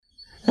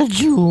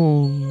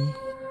June.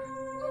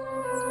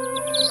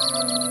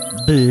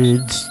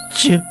 Birds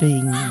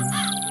chirping.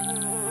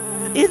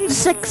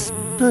 Insects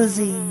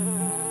buzzing.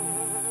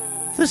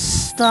 The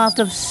start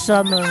of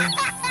summer.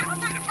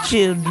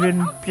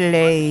 Children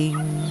playing.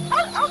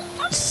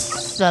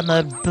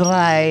 Summer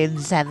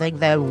brides having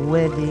their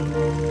wedding.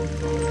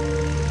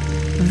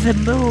 The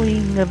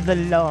mowing of the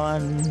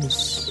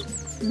lawns.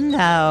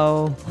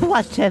 Now,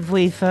 what have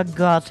we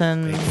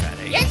forgotten?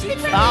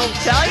 I'll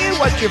tell you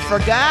what you've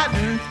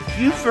forgotten.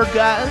 You've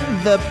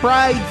forgotten the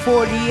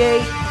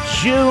Pride48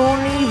 June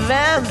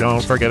event.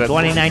 Don't forget it.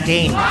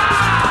 2019.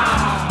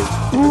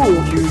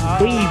 Your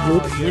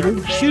favorite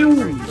little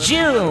June.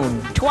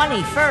 June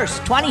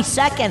 21st,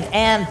 22nd,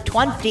 and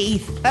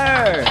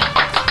 23rd.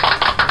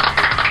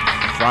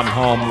 From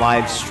home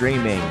live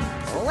streaming.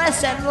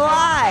 Listen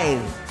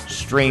live.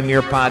 Stream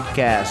your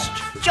podcast.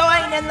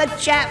 Join in the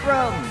chat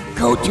room.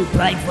 Go to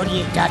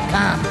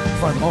Pride48.com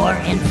for more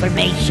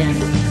information.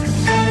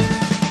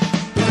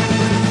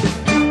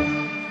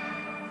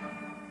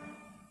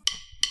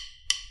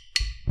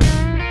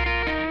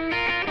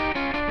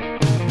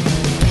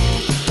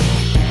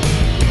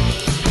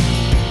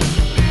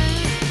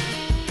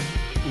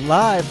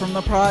 Live from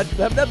the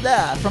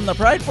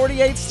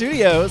Pride48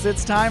 studios,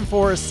 it's time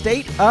for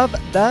State of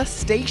the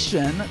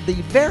Station, the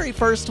very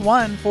first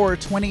one for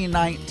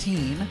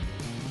 2019.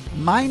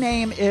 My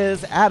name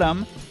is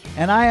Adam,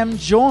 and I am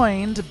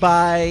joined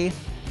by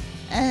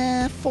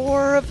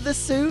 4 of the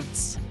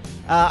suits.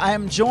 I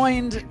am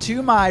joined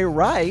to my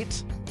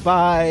right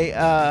by,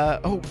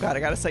 oh God, I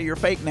gotta say your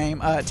fake name,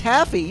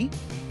 Taffy,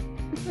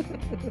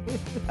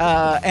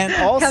 and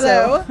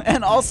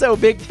also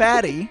Big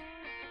Fatty.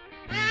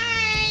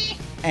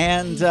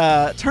 And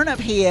Turnip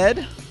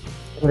Head.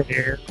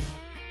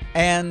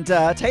 And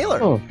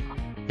Taylor. Oh.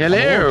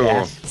 Hello.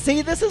 Yes.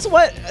 See, this is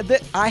what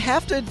I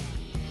have to.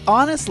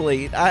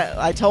 Honestly,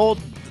 I told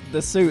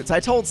the suits. I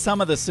told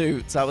some of the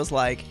suits. I was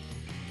like,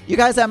 you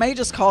guys, I may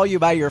just call you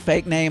by your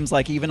fake names,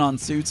 like even on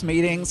suits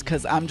meetings,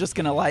 because I'm just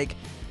gonna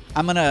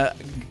I'm gonna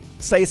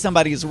say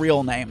somebody's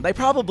real name. They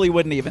probably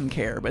wouldn't even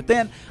care. But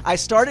then I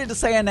started to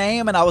say a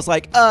name, and I was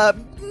like,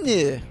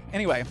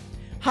 Anyway,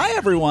 hi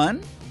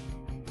everyone.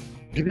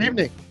 Good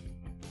evening.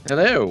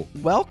 Hello.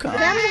 Welcome.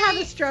 Did Adam have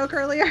a stroke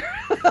earlier?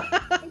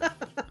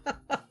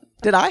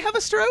 Did I have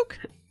a stroke?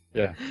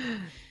 Yeah.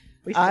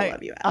 We still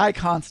love you, Adam. I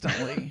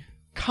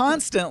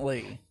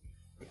constantly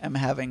am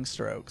having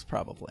strokes,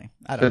 probably.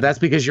 I don't So know. that's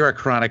because you're a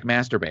chronic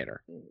masturbator.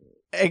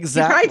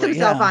 Exactly. He prides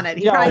himself on it.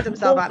 He prides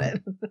himself on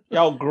it.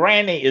 Y'all,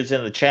 Granny is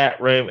in the chat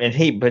room,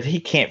 but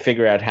he can't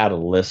figure out how to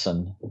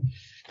listen.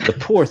 The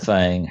poor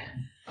thing.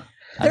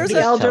 There's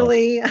the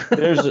elderly.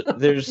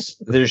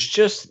 There's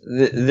just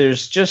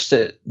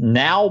a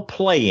now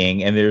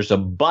playing, and there's a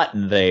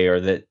button there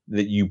that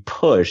you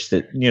push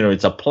that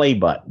it's a play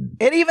button.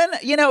 It even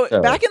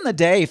back in the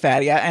day,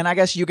 Fatty, and I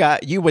guess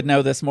you would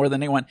know this more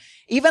than anyone.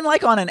 Even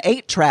like on an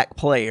 8-track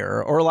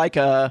player or like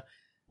a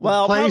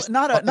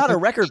not a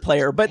record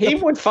player, but he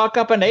would fuck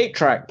up an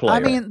 8-track player. I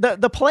mean,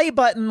 the play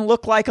button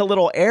looked like a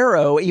little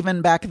arrow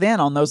even back then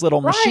on those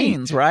little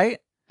machines, right?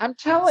 I'm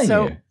telling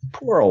you,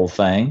 poor old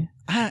thing.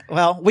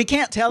 Well, we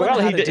can't tell him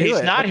how to do it.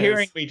 He's not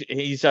hearing me.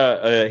 He's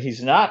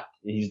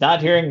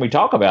not hearing me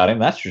talk about him.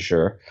 That's for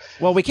sure.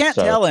 Well, we can't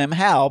tell him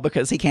how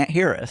because he can't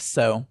hear us.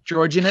 So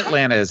George in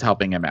Atlanta is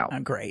helping him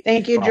out. Great.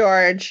 Thank you,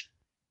 George.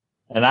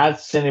 And I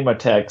sent him a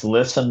text.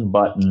 Listen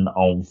button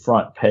on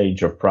front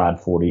page of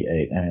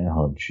Pride48. And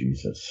oh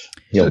Jesus,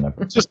 he'll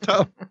never. Just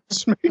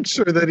make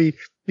sure that he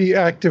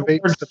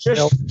activates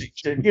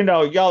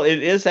the y'all.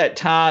 It is that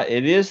time.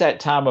 It is that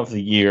time of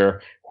the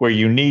year where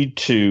you need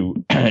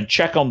to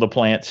check on the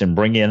plants and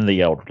bring in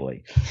the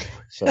elderly.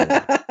 So,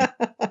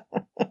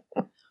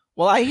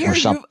 well, I hear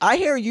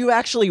you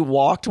actually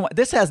walked.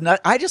 This has not.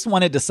 I just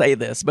wanted to say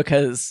this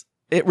because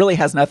it really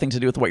has nothing to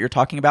do with what you're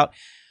talking about.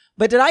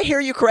 But did I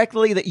hear you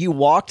correctly that you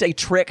walked a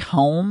trick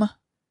home?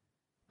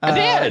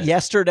 I did.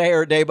 Yesterday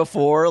or day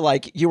before,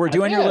 like you were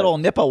doing your little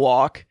Nippa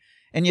walk.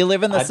 And you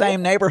live in the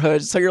same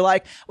neighborhood, so you're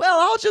like, well,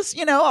 I'll just,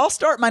 I'll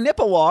start my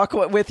Nippa walk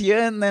with you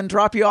and then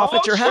drop you off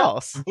at your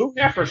house. Blue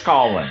Heifer's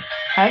calling.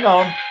 Hang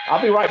on.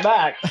 I'll be right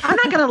back. I'm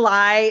not going to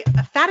lie.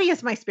 Fatty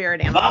is my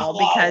spirit animal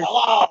because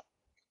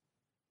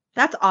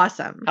that's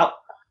awesome.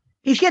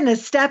 He's getting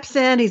his steps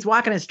in. He's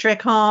walking his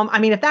trick home. I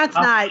mean, if that's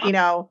not,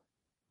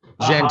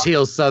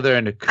 genteel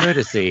Southern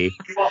courtesy.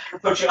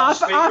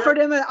 Offered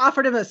him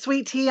a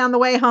sweet tea on the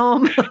way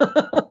home.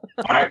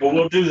 All right, well,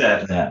 we'll do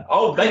that then.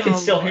 Oh, they can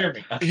still hear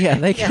me. Yeah,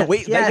 they can.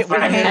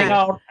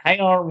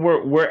 Hang on.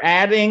 We're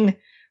adding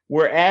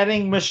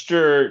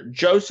Mr.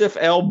 Joseph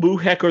L.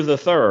 Buhecker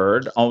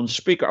III on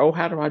speaker. Oh,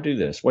 how do I do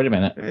this? Wait a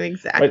minute.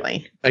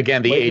 Exactly.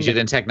 Again, the aged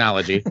in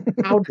technology.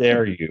 How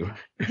dare you?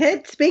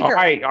 Hit speaker. All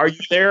right, are you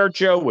there,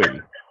 Joey?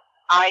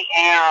 I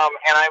am,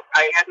 and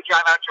I had to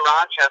drive out to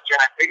Rochester, and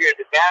I figured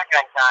it's back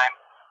on time,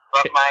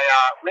 but my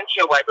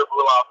windshield wiper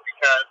blew off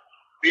because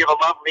we have a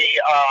lovely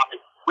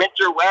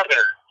winter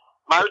weather.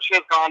 March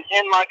has gone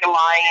in like a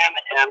lion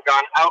and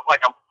gone out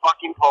like a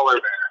fucking polar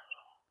bear.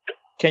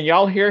 Can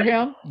y'all hear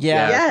him?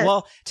 Yeah. Yes.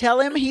 Well,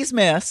 tell him he's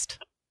missed.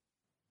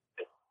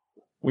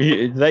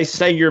 They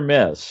say you're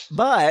missed.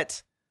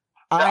 But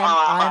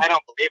I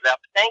don't believe that.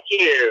 But thank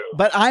you.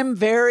 But I'm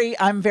very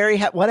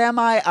what am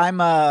I? I'm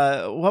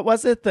what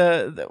was it?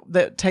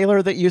 The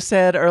Taylor that you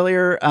said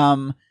earlier?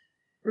 A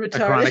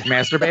chronic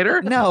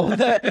masturbator? No,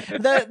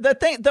 the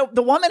thing,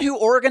 the woman who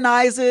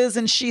organizes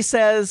and she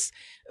says,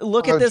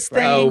 "Look at this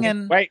thing."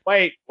 And wait.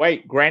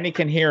 Granny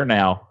can hear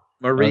now.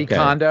 Marie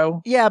Kondo.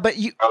 Yeah, but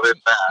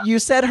you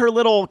said her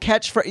little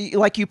catchphrase,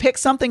 like you pick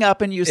something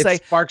up and you say,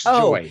 "Sparks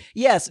joy."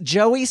 Yes,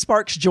 Joey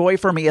sparks joy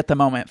for me at the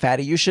moment,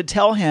 Fatty. You should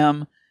tell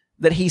him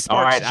that he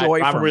sparks joy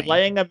for me. I'm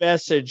relaying a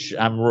message.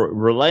 I'm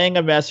relaying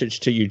a message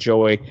to you,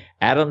 Joey.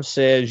 Adam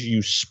says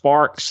you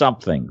spark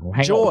something.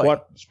 Hang on,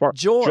 what spark?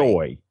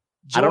 Joy.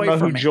 I don't know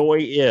who Joy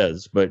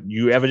is, but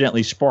you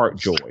evidently spark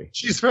joy.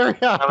 She's very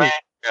happy.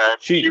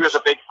 She was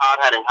a big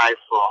pothead in high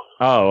school.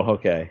 Oh,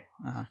 okay.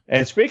 Uh-huh.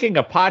 And speaking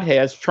of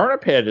potheads,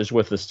 Turniphead is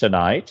with us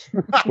tonight.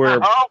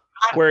 Where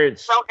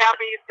it's so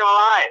happy he's still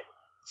alive.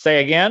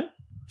 Say again?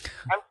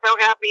 I'm so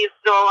happy he's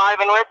still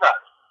alive and with us.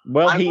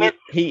 Well,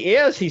 he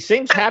is. He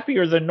seems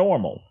happier than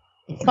normal.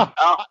 Well,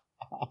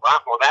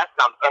 that's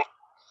something.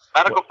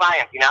 Medical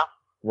science, you know?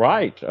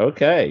 Right.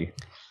 Okay.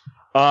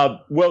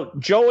 Well,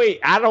 Joey,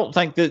 I don't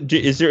think that.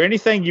 Is there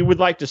anything you would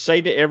like to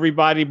say to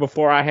everybody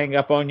before I hang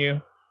up on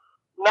you?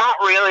 Not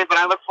really, but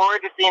I look forward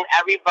to seeing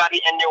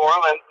everybody in New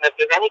Orleans. And if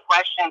there's any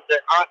questions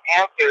that aren't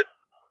answered,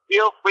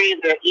 feel free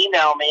to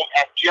email me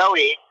at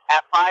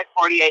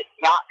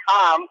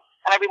joey@pride48.com, and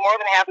I'd be more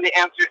than happy to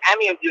answer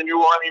any of your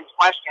New Orleans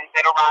questions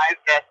that arise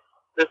that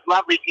this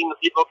lovely team of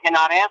people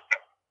cannot answer.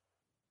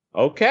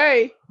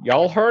 Okay.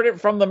 Y'all heard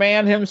it from the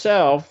man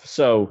himself.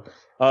 So,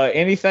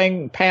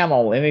 anything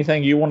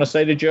you want to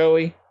say to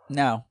Joey?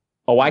 No.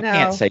 Oh, I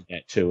can't say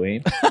that to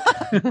him.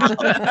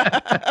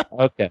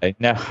 Okay.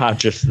 No,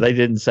 they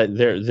didn't say,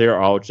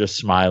 they're all just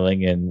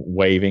smiling and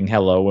waving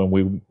hello, and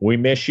we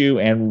miss you,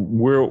 and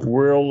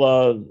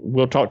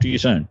we'll talk to you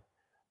soon.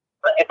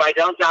 But if I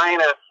don't die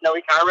in a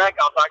snowy car wreck,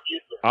 I'll talk to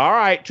you soon. All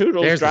right,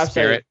 toodles. There's the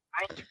spirit.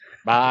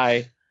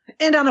 Bye.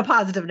 And on a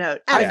positive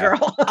note,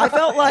 girl. I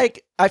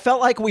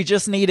felt like we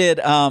just needed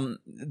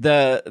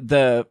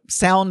the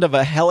sound of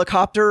a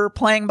helicopter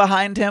playing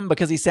behind him,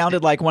 because he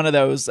sounded like one of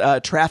those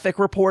traffic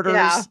reporters.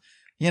 Yeah.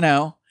 You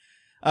know,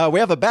 we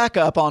have a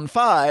backup on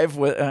 5.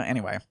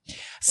 Anyway,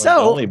 so the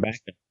only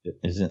backup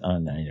isn't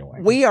on anyway.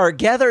 We are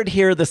gathered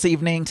here this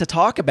evening to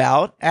talk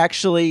about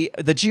actually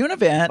the June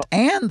event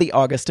and the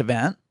August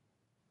event.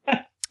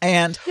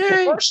 And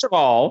first of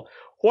all,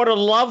 what a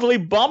lovely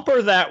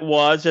bumper that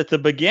was at the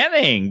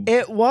beginning.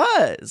 It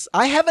was.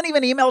 I haven't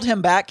even emailed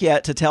him back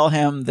yet to tell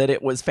him that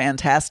it was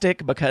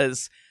fantastic,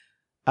 because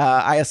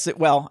I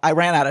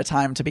ran out of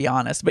time, to be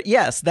honest. But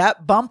yes,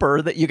 that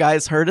bumper that you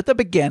guys heard at the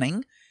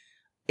beginning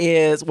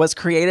was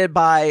created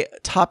by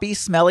Toppy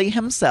Smelly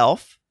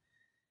himself,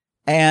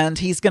 and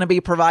he's going to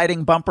be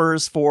providing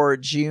bumpers for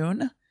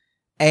June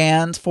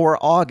and for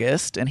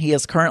August, and he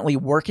is currently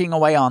working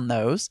away on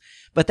those.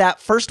 But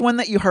that first one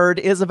that you heard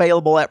is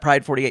available at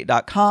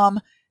pride48.com,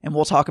 and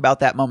we'll talk about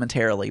that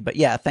momentarily. But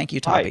yeah, thank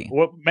you, Toppy. Right.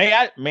 Well,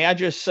 may I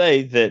just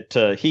say that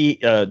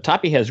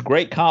Toppy has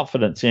great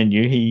confidence in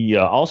you. He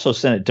also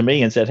sent it to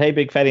me and said, "Hey,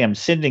 Big Fatty, I'm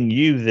sending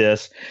you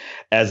this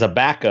as a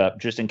backup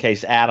just in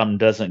case Adam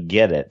doesn't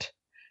get it."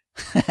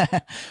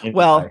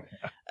 Well,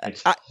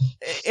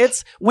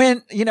 it's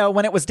when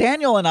it was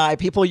Daniel and I,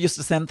 people used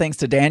to send things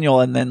to Daniel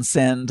and then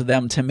send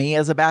them to me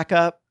as a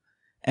backup.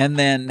 And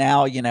then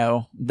now,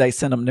 they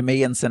send them to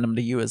me and send them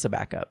to you as a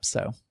backup.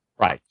 So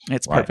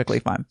it's perfectly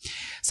fine.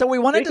 So we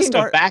wanted to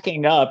start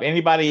backing up.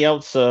 Anybody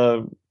else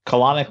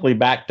canonically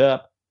backed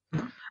up?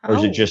 Or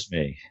is it just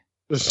me?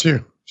 Just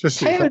you.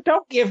 Taylor,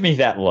 don't give me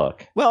that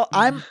look. Well,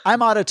 I'm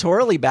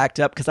auditorily backed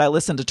up because I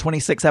listened to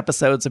 26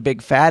 episodes of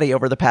Big Fatty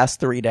over the past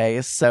 3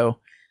 days. So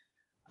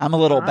I'm a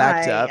little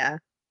backed up. Yeah.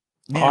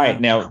 All right,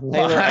 now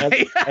Taylor,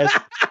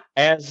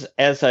 as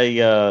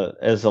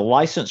a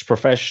licensed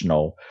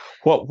professional,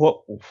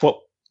 what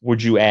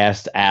would you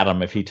ask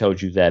Adam if he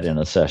told you that in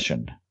a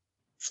session?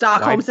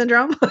 Stockholm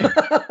syndrome.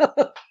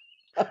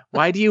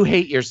 Why do you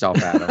hate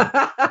yourself, Adam?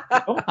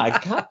 Oh my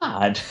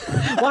God!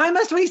 Why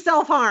must we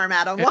self-harm,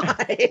 Adam?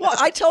 Why? Well,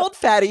 I told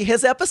Fatty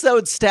his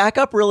episodes stack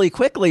up really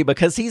quickly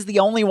because he's the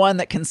only one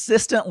that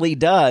consistently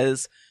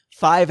does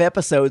 5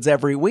 episodes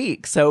every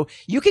week, so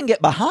you can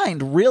get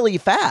behind really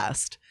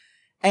fast.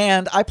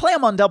 And I play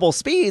them on double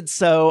speed,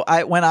 so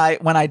when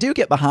I do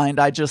get behind,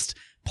 I just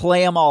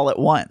play them all at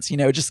once,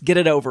 just get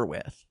it over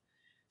with.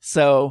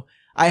 So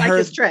I heard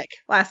his trick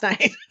last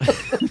night.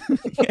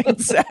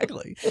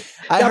 Exactly.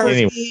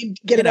 Speed,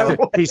 get it over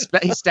with.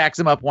 He stacks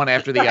them up one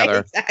after the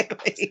other.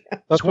 Exactly.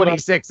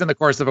 26 in the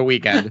course of a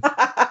weekend.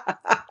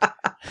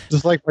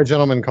 Just like my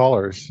gentleman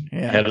callers.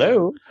 Yeah.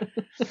 Hello.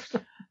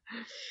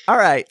 All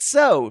right,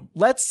 so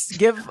let's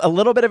give a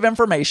little bit of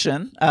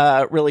information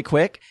really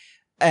quick.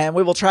 And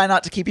we will try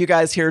not to keep you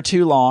guys here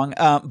too long.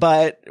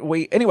 But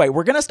we're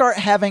going to start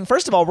having,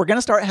 first of all,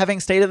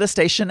 State of the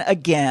Station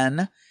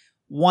again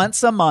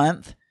once a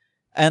month.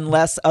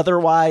 unless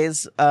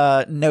otherwise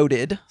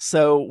noted.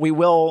 So we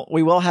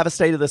will have a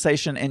State of the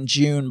Station in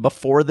June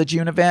before the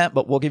June event,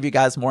 but we'll give you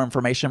guys more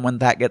information when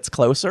that gets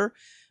closer.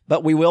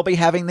 But we will be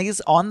having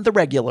these on the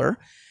regular.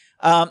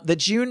 The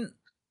June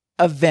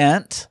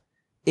event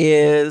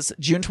is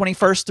June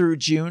 21st through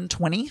June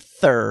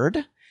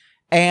 23rd.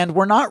 And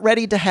we're not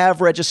ready to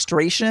have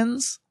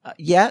registrations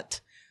yet,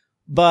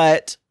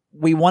 but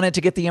we wanted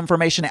to get the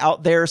information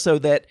out there so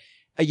that,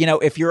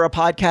 if you're a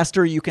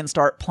podcaster, you can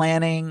start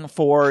planning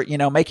for,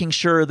 making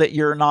sure that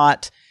you're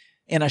not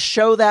in a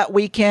show that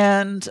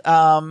weekend.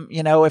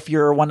 If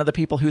you're one of the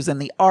people who's in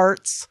the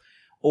arts,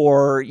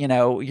 or,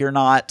 you're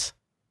not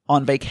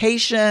on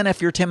vacation,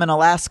 if you're Tim in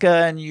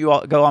Alaska and you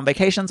go on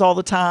vacations all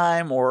the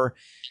time, or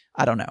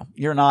I don't know,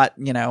 you're not,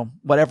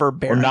 whatever.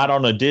 Or not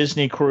on a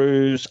Disney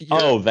cruise.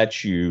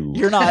 That's you.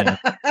 You're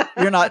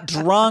not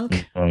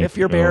drunk if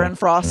you're Baron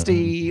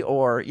Frosty,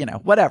 or,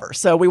 whatever.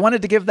 So we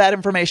wanted to give that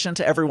information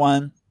to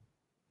everyone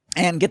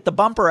and get the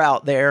bumper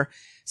out there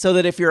so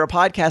that if you're a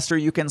podcaster,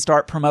 you can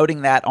start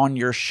promoting that on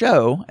your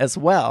show as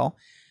well.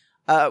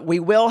 We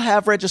will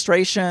have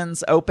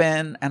registrations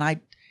open, and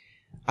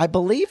I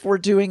believe we're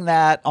doing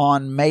that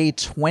on May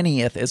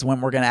 20th is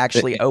when we're going to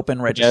actually open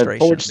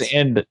registrations. Towards the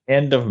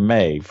end of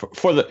May.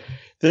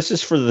 This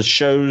is for the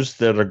shows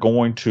that are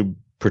going to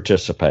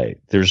participate.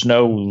 There's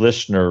no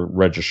listener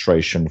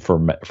registration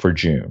for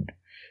June.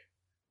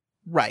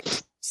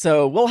 Right.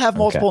 So we'll have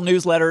multiple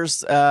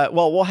newsletters.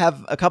 We'll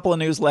have a couple of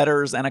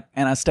newsletters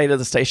and a State of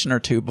the Station or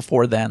two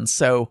before then.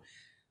 So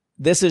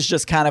this is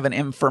just kind of an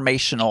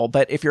informational.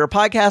 But if you're a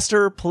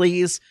podcaster,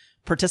 please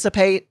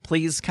participate.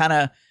 Please kind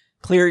of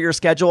clear your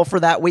schedule for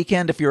that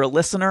weekend. If you're a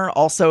listener,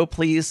 also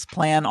please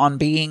plan on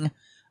being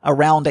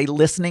around a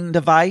listening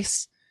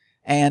device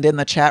and in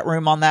the chat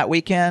room on that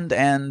weekend.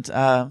 And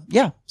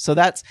so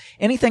that's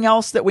anything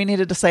else that we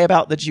needed to say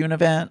about the June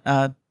event.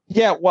 I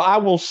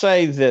will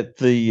say that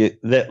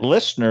that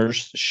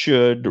listeners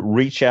should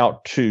reach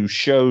out to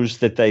shows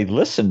that they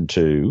listen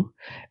to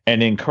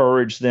and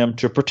encourage them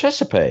to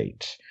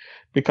participate.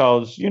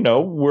 Because,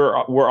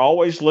 we're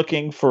always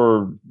looking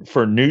for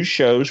new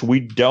shows. We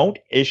don't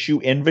issue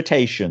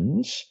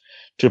invitations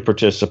to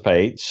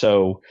participate.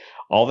 So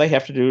all they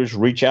have to do is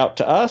reach out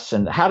to us.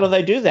 And how do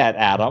they do that,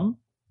 Adam?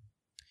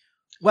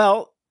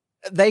 Well,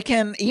 they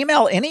can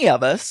email any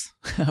of us,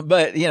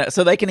 but,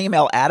 so they can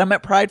email Adam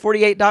at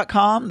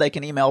pride48.com. They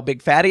can email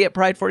Big Fatty at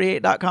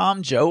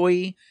pride48.com,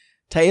 Joey,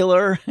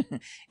 Taylor,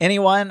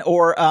 anyone,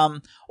 or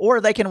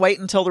they can wait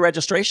until the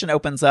registration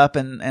opens up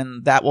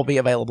and that will be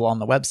available on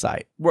the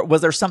website.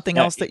 Was there something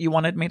else that you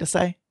wanted me to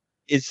say?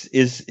 Is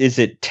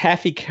it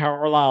Taffy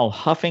Carlisle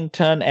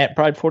Huffington at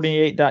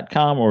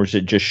pride48.com, or is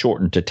it just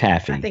shortened to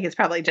Taffy? I think it's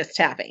probably just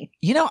Taffy.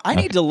 I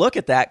need to look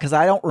at that because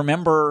I don't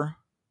remember.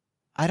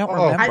 I don't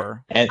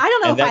remember. I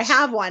don't know if I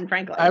have one,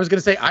 frankly. I was going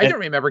to say, I don't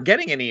remember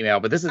getting an email,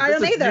 but this is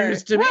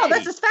news to me. Wow,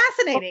 this is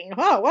fascinating.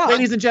 Wow.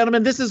 Ladies and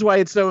gentlemen, this is why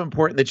it's so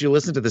important that you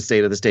listen to the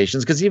State of the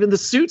Stations, because even the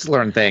suits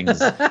learn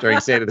things during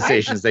State of the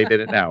Stations they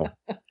didn't know.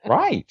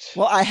 Right.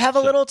 Well, I have a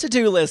little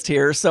to-do list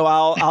here, so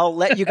I'll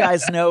let you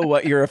guys know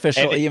what your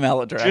official email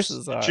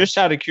addresses are. Just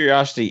out of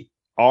curiosity,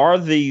 are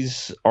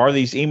these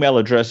email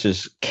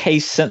addresses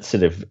case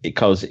sensitive?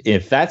 Because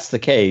if that's the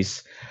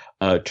case,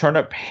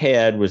 Turnip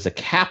Head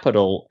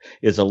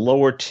is a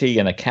lower T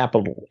and a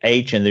capital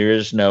H, and there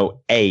is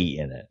no A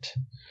in it.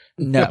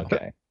 No.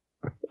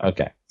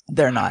 Okay.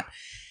 They're not.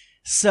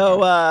 So,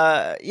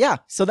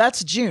 so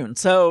that's June.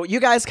 So you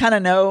guys kind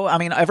of know,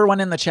 everyone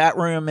in the chat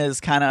room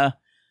is kind of,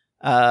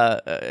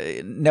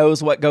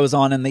 knows what goes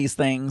on in these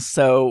things.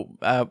 So,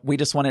 we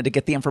just wanted to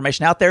get the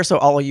information out there so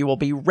all of you will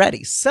be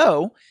ready.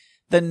 So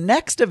the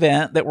next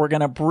event that we're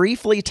going to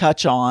briefly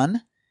touch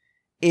on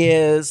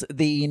is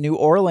the New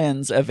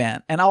Orleans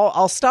event. And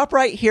I'll stop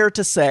right here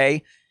to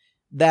say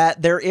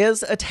that there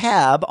is a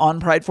tab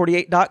on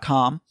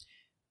pride48.com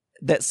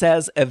that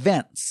says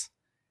events.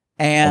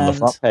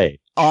 And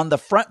on the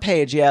front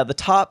page,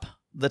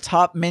 the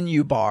top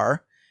menu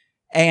bar.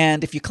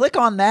 And if you click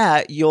on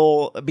that,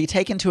 you'll be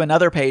taken to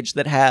another page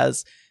that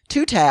has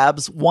two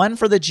tabs, one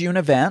for the June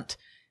event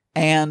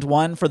and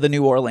one for the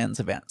New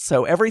Orleans event.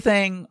 So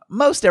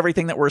most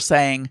everything that we're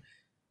saying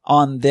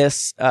on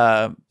this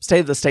State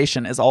of the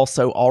Station is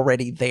also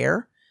already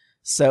there.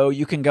 So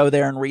you can go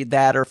there and read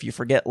that, or if you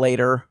forget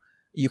later,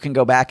 you can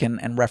go back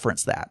and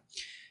reference that.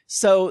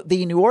 So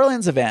the New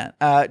Orleans event,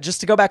 just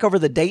to go back over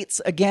the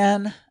dates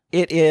again,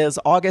 it is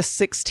August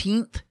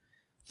 16th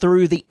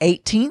through the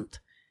 18th.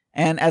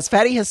 And as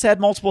Fatty has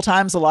said multiple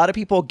times, a lot of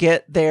people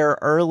get there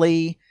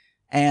early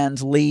and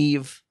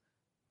leave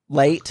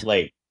late.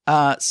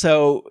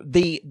 So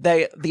the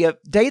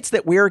dates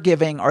that we're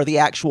giving are the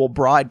actual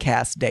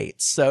broadcast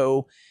dates.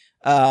 So,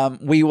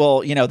 we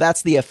will,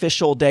 that's the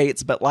official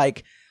dates, but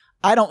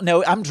I don't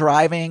know, I'm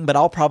driving, but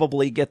I'll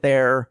probably get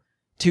there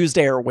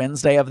Tuesday or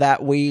Wednesday of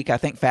that week. I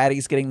think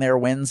Fatty's getting there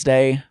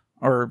Wednesday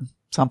or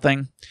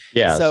something.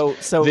 Yeah. So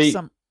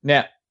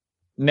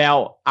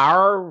now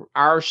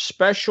our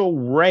special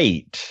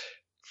rate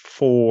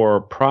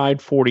for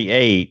Pride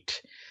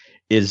 48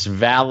 is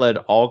valid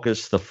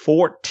August the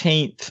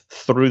 14th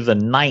through the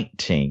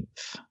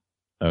 19th.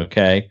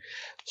 Okay.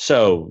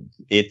 So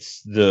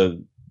it's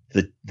the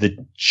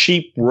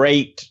cheap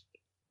rate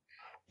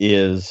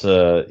is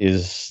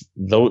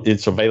though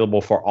it's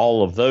available for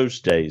all of those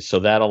days. So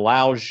that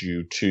allows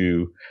you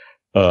to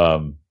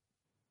come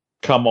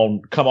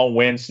on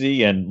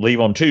Wednesday and leave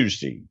on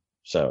Tuesday.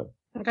 So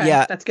okay,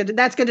 yeah, that's good.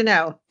 That's good to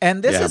know.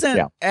 And this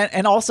isn't,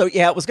 and also,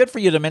 it was good for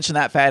you to mention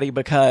that, Fatty,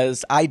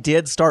 because I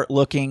did start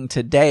looking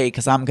today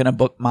because I'm going to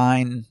book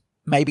mine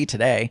maybe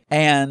today.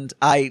 And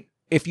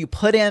if you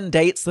put in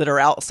dates that are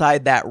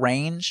outside that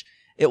range,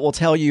 it will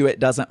tell you it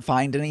doesn't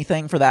find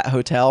anything for that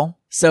hotel.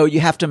 So you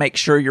have to make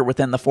sure you're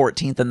within the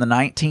 14th and the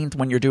 19th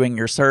when you're doing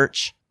your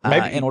search.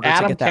 In order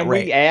to get that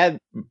rate.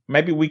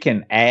 Maybe we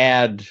can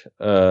add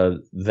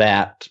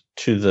that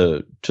to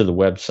the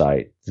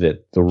website,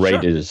 that the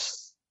rate is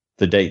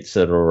the dates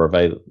that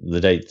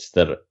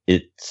are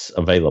it's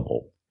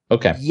available.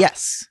 Okay.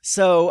 Yes.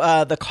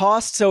 So the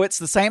cost, so it's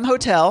the same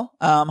hotel,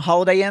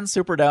 Holiday Inn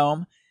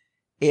Superdome.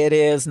 It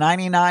is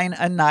 $99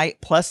 a night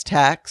plus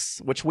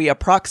tax, which we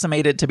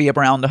approximated to be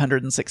around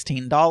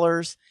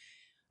 $116.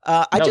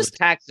 The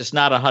tax is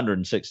not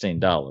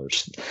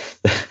 $116.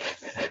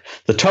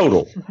 The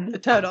total. The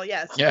total,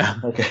 yes. Yeah.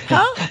 Okay.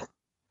 Huh?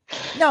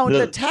 No,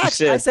 the tax.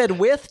 I said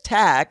with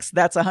tax,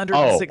 that's $116.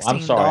 Oh,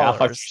 I'm sorry. I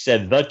thought you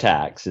said the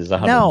tax is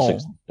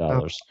 $116.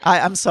 No.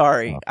 I'm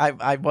sorry.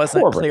 I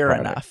wasn't clear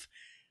enough.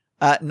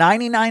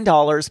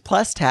 $99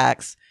 plus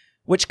tax,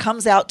 which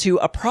comes out to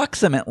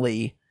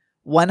approximately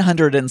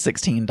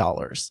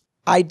 $116.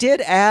 I did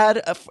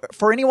add,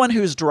 for anyone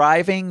who's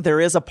driving, there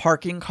is a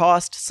parking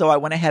cost, so I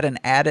went ahead and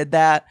added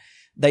that.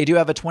 They do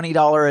have a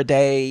 $20 a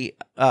day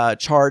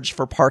charge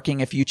for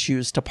parking if you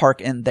choose to park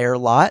in their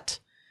lot.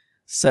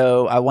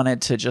 So I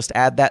wanted to just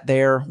add that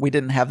there. We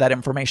didn't have that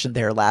information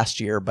there last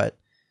year, but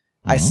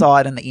I saw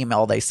it in the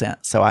email they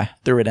sent, so I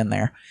threw it in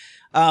there.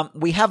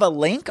 We have a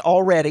link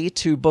already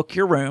to book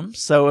your room.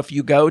 So if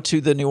you go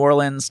to the New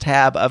Orleans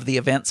tab of the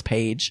events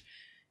page,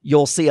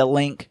 you'll see a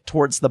link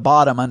towards the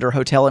bottom under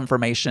hotel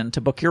information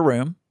to book your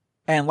room.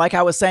 And like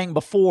I was saying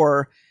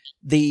before,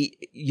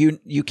 you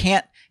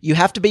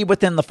have to be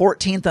within the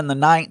 14th and the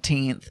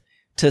 19th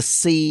to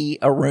see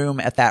a room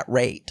at that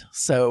rate.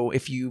 So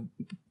if you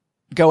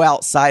go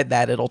outside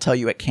that, it'll tell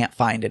you it can't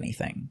find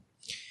anything.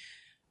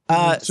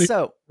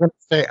 So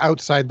say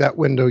outside that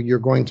window, you're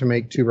going to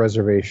make 2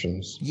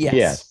 reservations.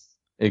 Yes,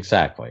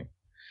 exactly.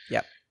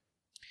 Yep.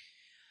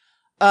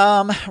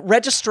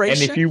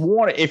 Registration. And if you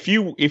want, if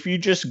you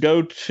just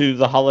go to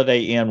the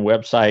Holiday Inn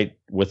website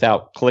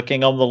without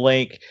clicking on the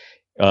link,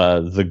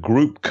 the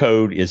group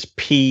code is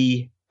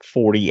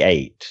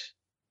P48.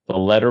 The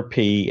letter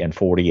P and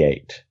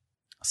 48.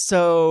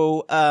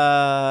 So,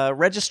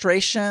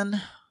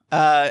 registration.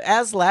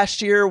 As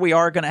last year, we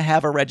are going to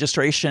have a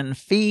registration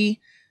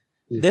fee.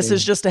 This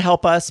is just to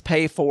help us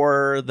pay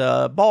for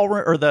the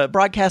ballroom or the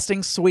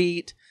broadcasting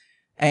suite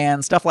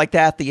and stuff like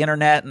that, the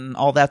internet and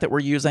all that we're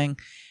using.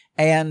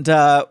 And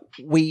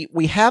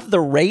we have the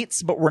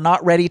rates, but we're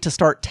not ready to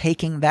start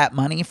taking that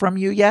money from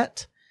you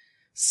yet.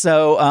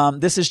 So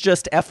this is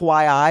just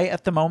FYI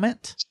at the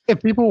moment.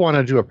 If people want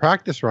to do a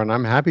practice run,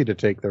 I'm happy to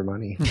take their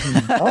money.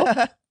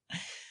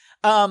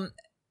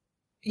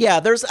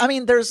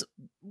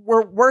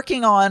 We're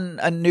working on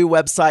a new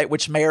website,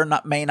 which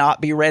may not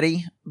be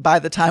ready by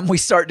the time we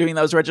start doing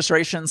those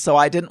registrations. So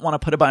I didn't want to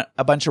put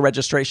a bunch of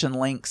registration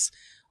links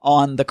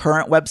on the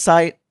current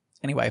website.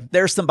 Anyway,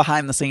 there's some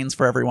behind the scenes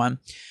for everyone.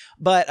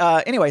 But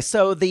anyway,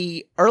 so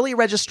the early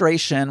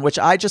registration, which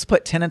I just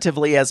put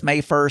tentatively as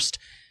May 1st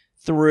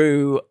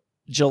through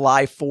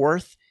July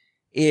 4th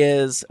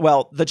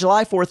the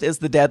July 4th is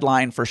the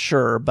deadline for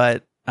sure,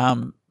 but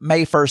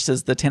May 1st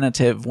is the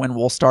tentative when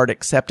we'll start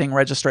accepting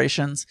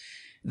registrations.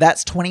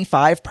 That's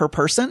 $25 per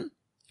person.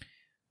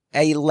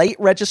 A late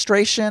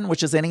registration,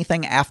 which is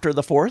anything after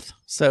the 4th,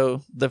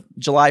 so the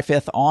July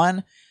 5th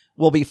on,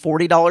 will be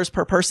 $40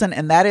 per person,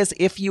 and that is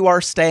if you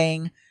are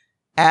staying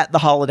at the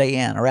Holiday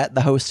Inn or at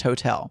the host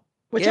hotel.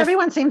 Which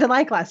everyone seemed to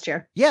like last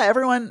year. Yeah,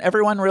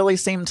 everyone really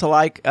seemed to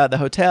like the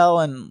hotel,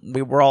 and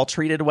we were all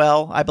treated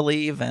well, I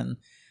believe. And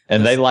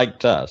they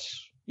liked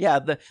us. Yeah,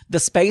 the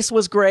space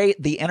was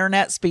great. The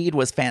internet speed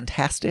was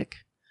fantastic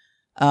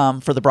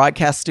for the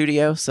broadcast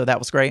studio, so that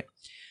was great.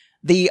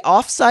 The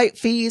offsite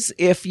fees,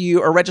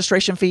 or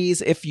registration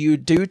fees, if you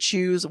do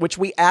choose, which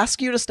we ask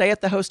you to stay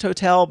at the host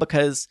hotel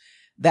because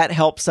that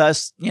helps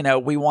us.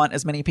 We want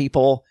as many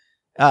people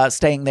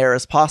staying there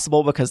as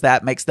possible because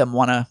that makes them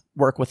want to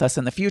work with us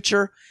in the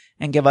future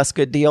and give us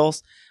good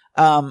deals.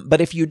 But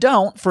if you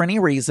don't, for any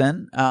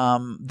reason,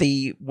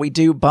 we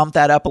do bump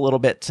that up a little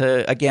bit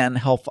to, again,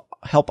 help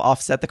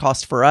offset the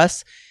cost for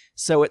us.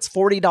 So it's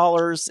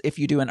 $40 if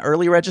you do an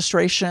early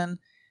registration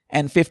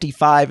and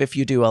 $55 if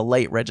you do a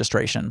late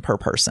registration per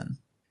person.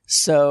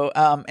 So,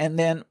 and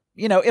then,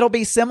 it'll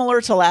be similar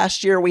to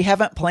last year. We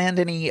haven't planned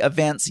any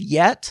events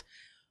yet,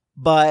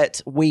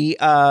 but we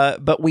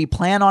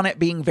plan on it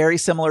being very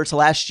similar to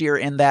last year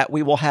in that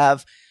we will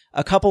have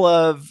a couple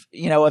of,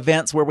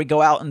 events where we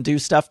go out and do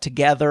stuff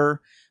together.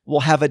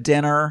 we'll have a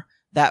dinner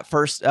that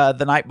first,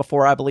 the night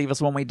before, I believe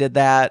is when we did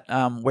that,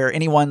 where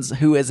anyone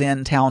who is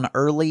in town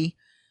early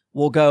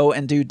will go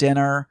and do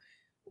dinner.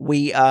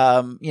 We,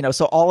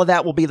 so all of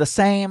that will be the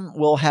same.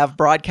 We'll have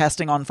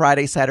broadcasting on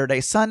Friday,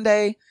 Saturday,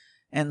 Sunday.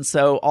 And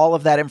so all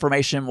of that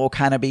information will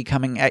kind of be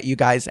coming at you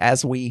guys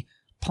as we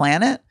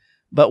plan it.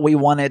 But we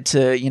wanted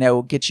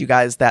to, get you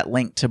guys that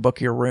link to book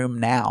your room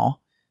now.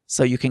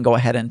 So you can go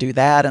ahead and do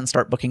that and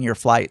start booking your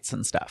flights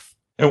and stuff.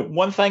 And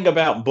one thing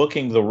about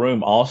booking the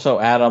room also,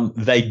 Adam,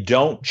 they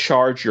don't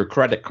charge your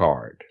credit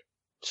card.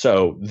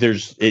 So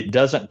it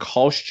doesn't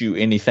cost you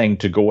anything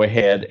to go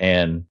ahead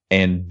and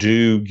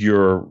do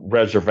your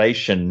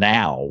reservation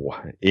now.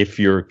 If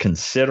you're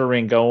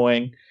considering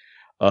going,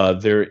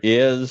 there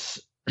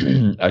is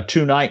a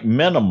 2-night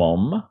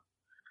minimum,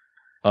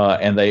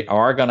 and they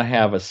are going to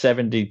have a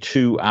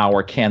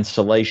 72-hour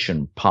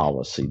cancellation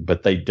policy,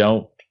 but they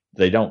don't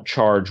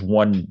charge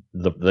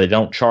they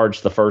don't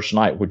charge the first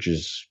night, which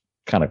is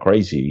kind of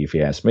crazy if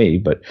you ask me.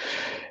 But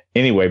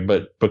anyway,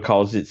 but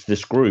because it's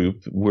this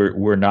group,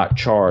 we're not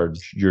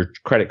charged. Your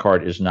credit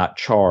card is not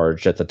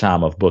charged at the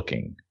time of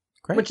booking.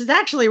 Great. Which is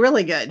actually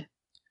really good.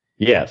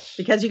 Yes.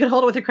 Because you can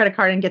hold it with your credit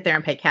card and get there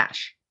and pay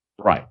cash.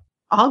 Right.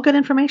 All good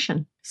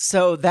information.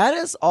 So that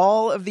is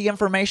all of the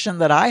information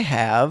that I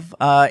have.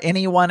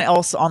 Anyone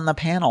else on the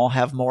panel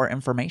have more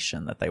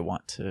information that they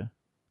want to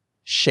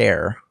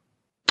share?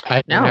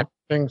 I don't have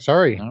anything.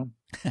 Sorry. No.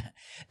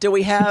 Do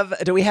we have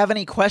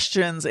any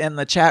questions in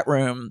the chat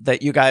room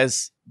that you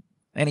guys,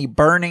 any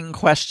burning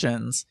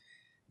questions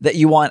that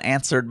you want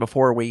answered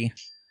before we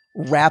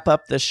wrap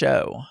up the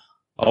show?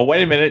 Oh,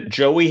 wait a minute.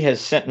 Joey has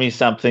sent me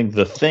something.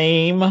 The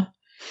theme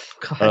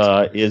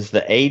is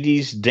the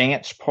 80s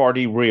dance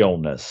party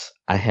realness.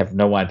 I have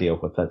no idea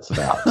what that's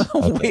about.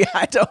 Okay.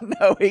 I don't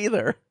know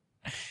either.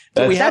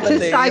 That's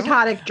his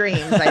psychotic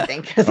dreams, I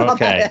think, is all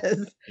that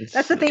is.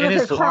 That's the thing with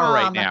his prom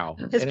right now.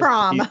 His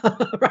prom,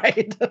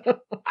 right?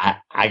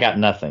 I got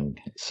nothing.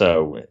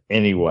 So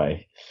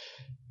anyway,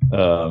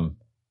 and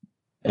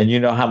you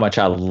know how much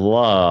I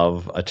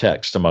love a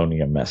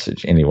testimonium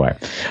message. Anyway,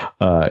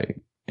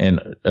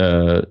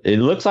 it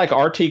looks like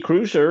RT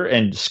Cruiser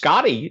and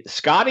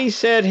Scotty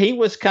said he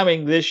was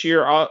coming this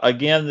year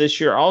again this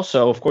year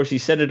also. Of course, he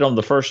said it on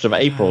the 1st of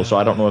April, so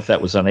I don't know if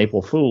that was an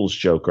April Fool's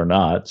joke or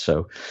not.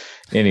 So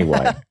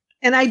anyway.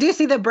 And I do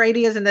see that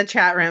Brady is in the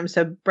chat room,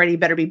 so Brady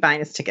better be buying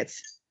his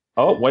tickets.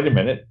 Oh, wait a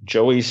minute.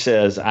 Joey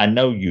says, I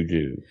know you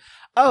do.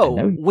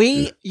 Oh,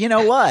 you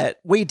know what?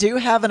 We do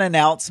have an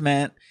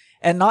announcement,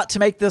 and not to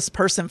make this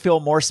person feel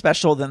more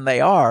special than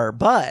they are,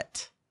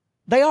 but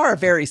they are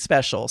very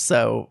special.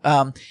 So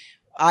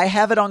I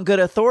have it on good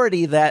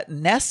authority that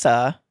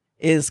Nessa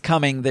is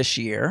coming this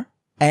year,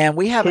 and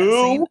we haven't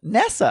seen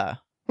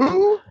Nessa.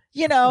 Who?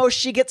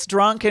 She gets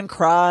drunk and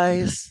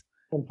cries.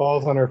 And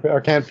falls on her face, or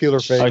can't feel her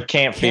face. I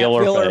can't feel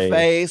her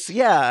face.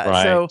 Yeah.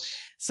 Right.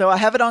 So I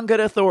have it on good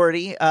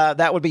authority.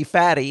 That would be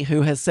Fatty,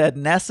 who has said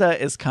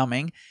Nessa is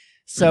coming.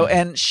 So,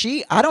 and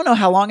I don't know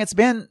how long it's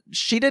been.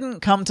 She didn't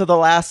come to the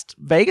last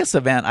Vegas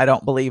event, I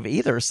don't believe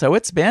either. So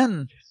it's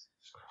been,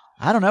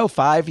 I don't know,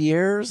 5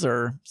 years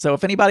or so.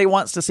 If anybody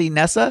wants to see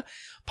Nessa,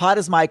 Pod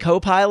is my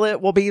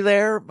co-pilot will be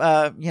there,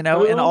 in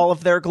all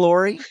of their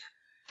glory.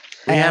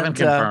 We haven't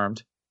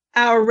confirmed.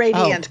 Our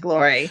radiant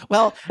glory.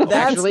 Well,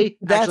 actually,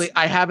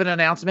 I have an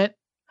announcement.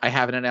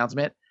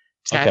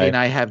 Tabby and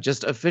I have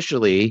just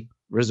officially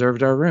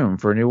reserved our room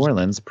for New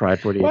Orleans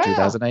Pride 48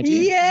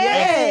 2019.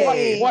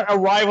 Yay! What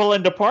arrival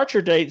and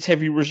departure dates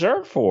have you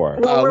reserved for?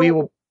 We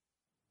will.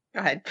 Go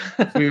ahead.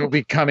 We will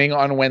be coming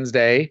on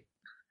Wednesday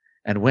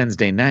and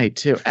Wednesday night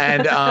too,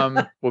 and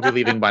we'll be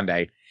leaving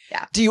Monday.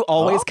 Yeah. Do you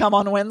always come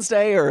on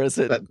Wednesday, or is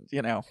it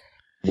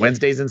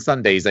Wednesdays and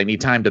Sundays? I need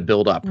time to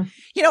build up.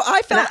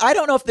 I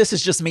don't know if this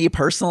is just me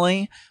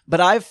personally, but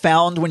I've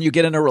found when you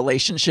get in a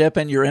relationship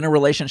and you're in a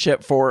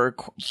relationship for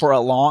a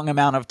long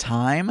amount of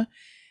time,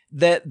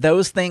 that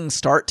those things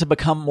start to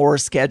become more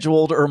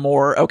scheduled or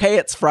more, okay,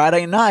 it's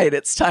Friday night.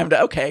 It's time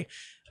to,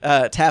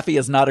 Taffy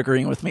is not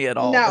agreeing with me at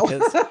all. No.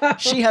 Because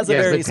she has a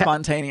very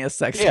spontaneous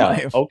sex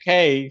life.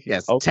 Okay.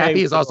 Yes. Okay,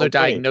 Taffy is also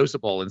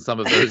diagnosable in some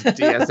of those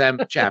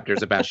DSM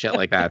chapters about shit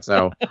like that.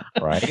 So,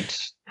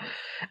 right.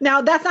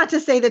 Now, that's not to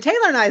say that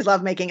Taylor and I's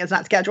lovemaking is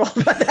not scheduled,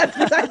 but that's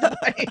besides the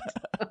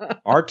point.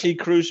 RT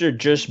Cruiser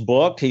just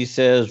booked. He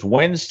says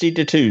Wednesday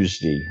to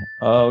Tuesday.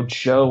 Oh,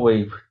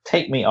 Joey,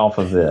 take me off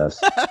of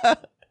this.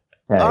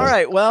 Okay. All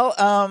right. Well,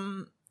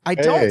 I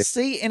don't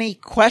see any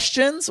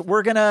questions.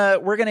 We're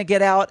gonna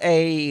get out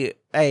a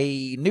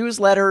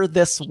newsletter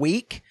this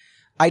week.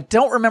 I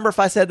don't remember if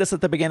I said this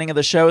at the beginning of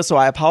the show, so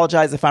I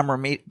apologize if I'm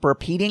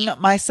repeating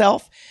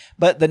myself.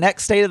 But the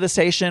next State of the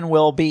Station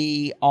will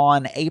be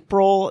on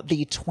April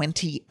the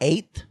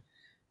 28th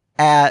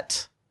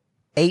at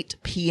 8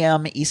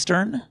 p.m.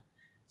 Eastern.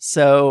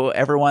 So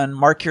everyone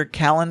mark your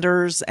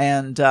calendars.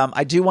 And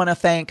I do want to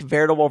thank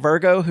Veritable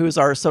Virgo, who's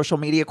our social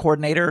media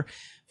coordinator,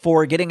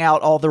 for getting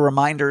out all the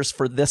reminders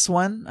for this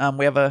one.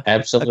 We have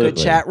a good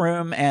chat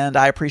room, and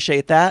I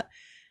appreciate that.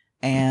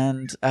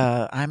 And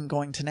I'm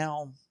going to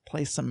now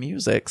play some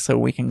music so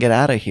we can get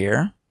out of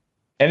here.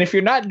 And if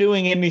you're not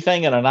doing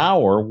anything in an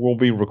hour, we'll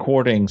be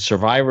recording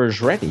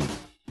Survivor's Ready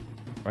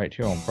right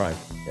here on Pride.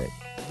 Okay.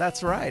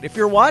 That's right. If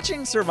you're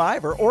watching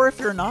Survivor, or if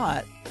you're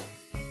not,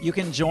 you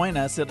can join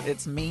us.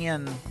 It's me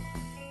and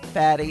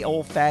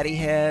old Fatty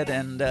Head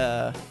and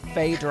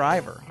Faye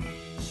Driver.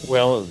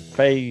 Well,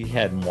 Faye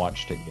hadn't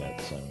watched it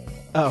yet, so.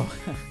 Oh.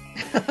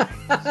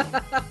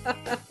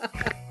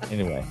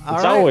 Anyway,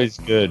 it's always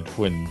good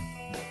when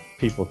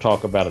people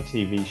talk about a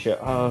TV show.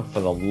 Oh, for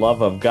the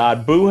love of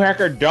God. Boo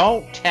Hacker,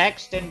 don't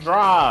text and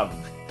drive.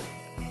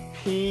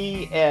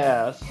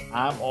 P.S.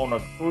 I'm on a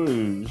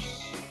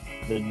cruise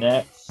the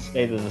next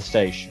State of the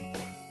Station.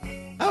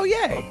 Oh,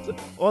 yay.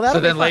 Well, so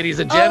then, ladies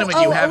and gentlemen,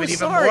 you have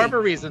even more of a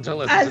reason to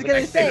listen. I was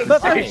going to say,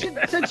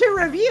 so to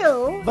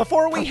review,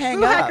 before we hang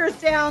Boo up, Hacker's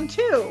down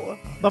too.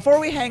 Before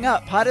we hang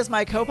up, Pod is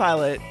my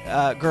co-pilot,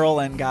 girl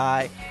and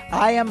guy.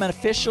 I am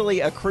officially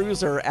a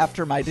cruiser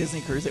after my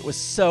Disney cruise. It was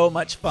so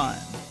much fun.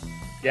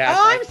 Yeah,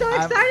 I'm so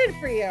excited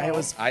for you. It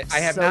was I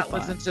have not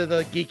listened to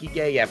the Geeky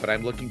Gay yet, but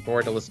I'm looking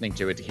forward to listening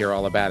to it to hear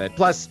all about it.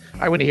 Plus,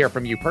 I want to hear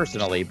from you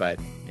personally, but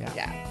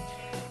yeah.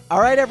 All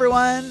right,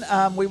 everyone.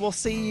 We will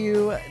see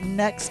you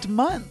next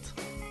month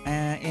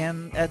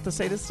at the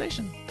State of the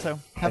Station. So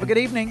have a good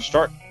evening.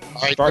 Start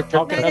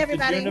talking up the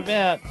June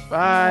event.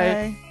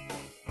 Bye.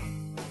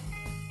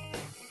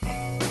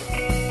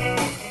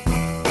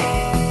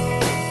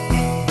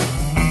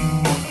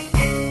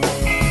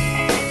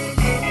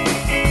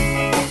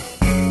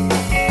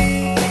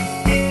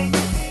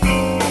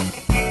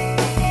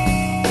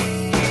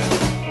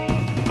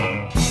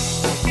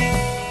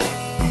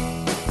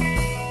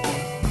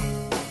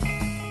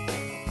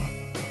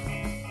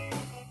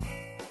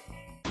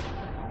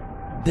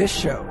 This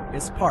show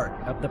is part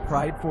of the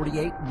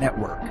Pride48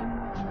 network.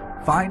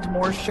 Find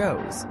more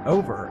shows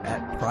over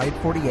at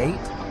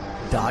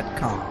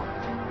pride48.com.